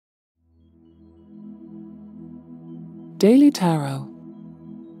Daily Tarot.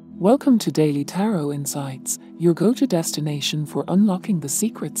 Welcome to Daily Tarot Insights, your go-to destination for unlocking the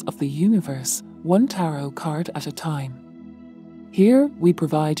secrets of the universe, one tarot card at a time. Here, we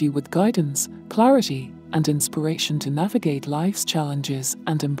provide you with guidance, clarity, and inspiration to navigate life's challenges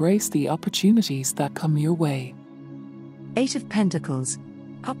and embrace the opportunities that come your way. Eight of Pentacles,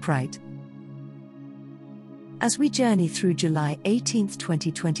 upright. As we journey through July 18,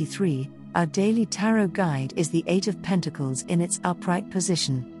 2023, our daily tarot guide is the Eight of Pentacles in its upright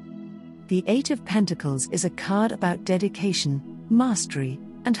position. The Eight of Pentacles is a card about dedication, mastery,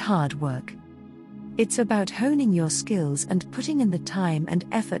 and hard work. It's about honing your skills and putting in the time and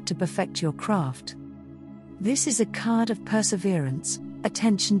effort to perfect your craft. This is a card of perseverance,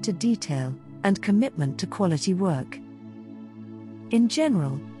 attention to detail, and commitment to quality work. In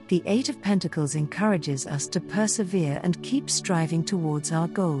general, the Eight of Pentacles encourages us to persevere and keep striving towards our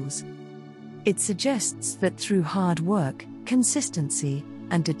goals. It suggests that through hard work, consistency,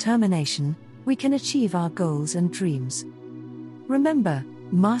 and determination, we can achieve our goals and dreams. Remember,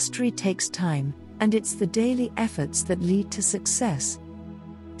 mastery takes time, and it's the daily efforts that lead to success.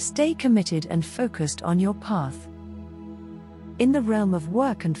 Stay committed and focused on your path. In the realm of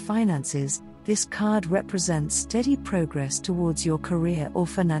work and finances, this card represents steady progress towards your career or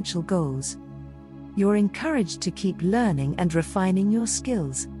financial goals. You're encouraged to keep learning and refining your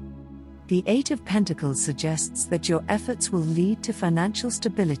skills. The Eight of Pentacles suggests that your efforts will lead to financial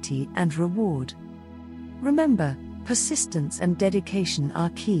stability and reward. Remember, persistence and dedication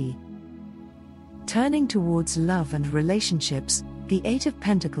are key. Turning towards love and relationships, the Eight of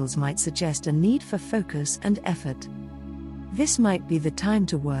Pentacles might suggest a need for focus and effort. This might be the time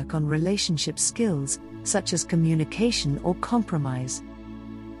to work on relationship skills, such as communication or compromise.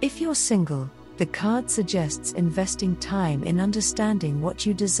 If you're single, the card suggests investing time in understanding what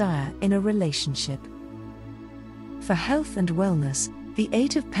you desire in a relationship. For health and wellness, the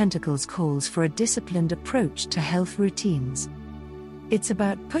Eight of Pentacles calls for a disciplined approach to health routines. It's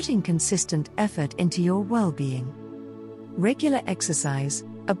about putting consistent effort into your well-being. Regular exercise,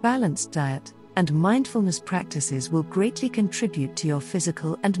 a balanced diet, and mindfulness practices will greatly contribute to your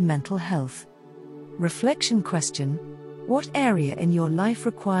physical and mental health. Reflection question: what area in your life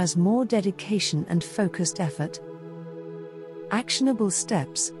requires more dedication and focused effort? Actionable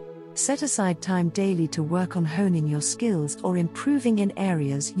steps: set aside time daily to work on honing your skills or improving in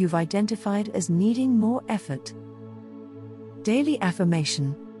areas you've identified as needing more effort. Daily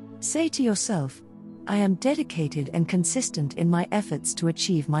affirmation: say to yourself, I am dedicated and consistent in my efforts to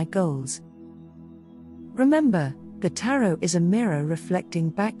achieve my goals. Remember, the tarot is a mirror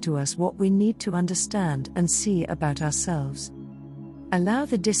reflecting back to us what we need to understand and see about ourselves. Allow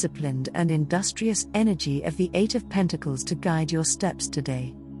the disciplined and industrious energy of the Eight of Pentacles to guide your steps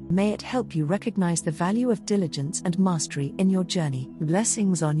today. May it help you recognize the value of diligence and mastery in your journey.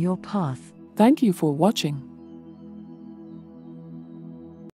 Blessings on your path. Thank you for watching.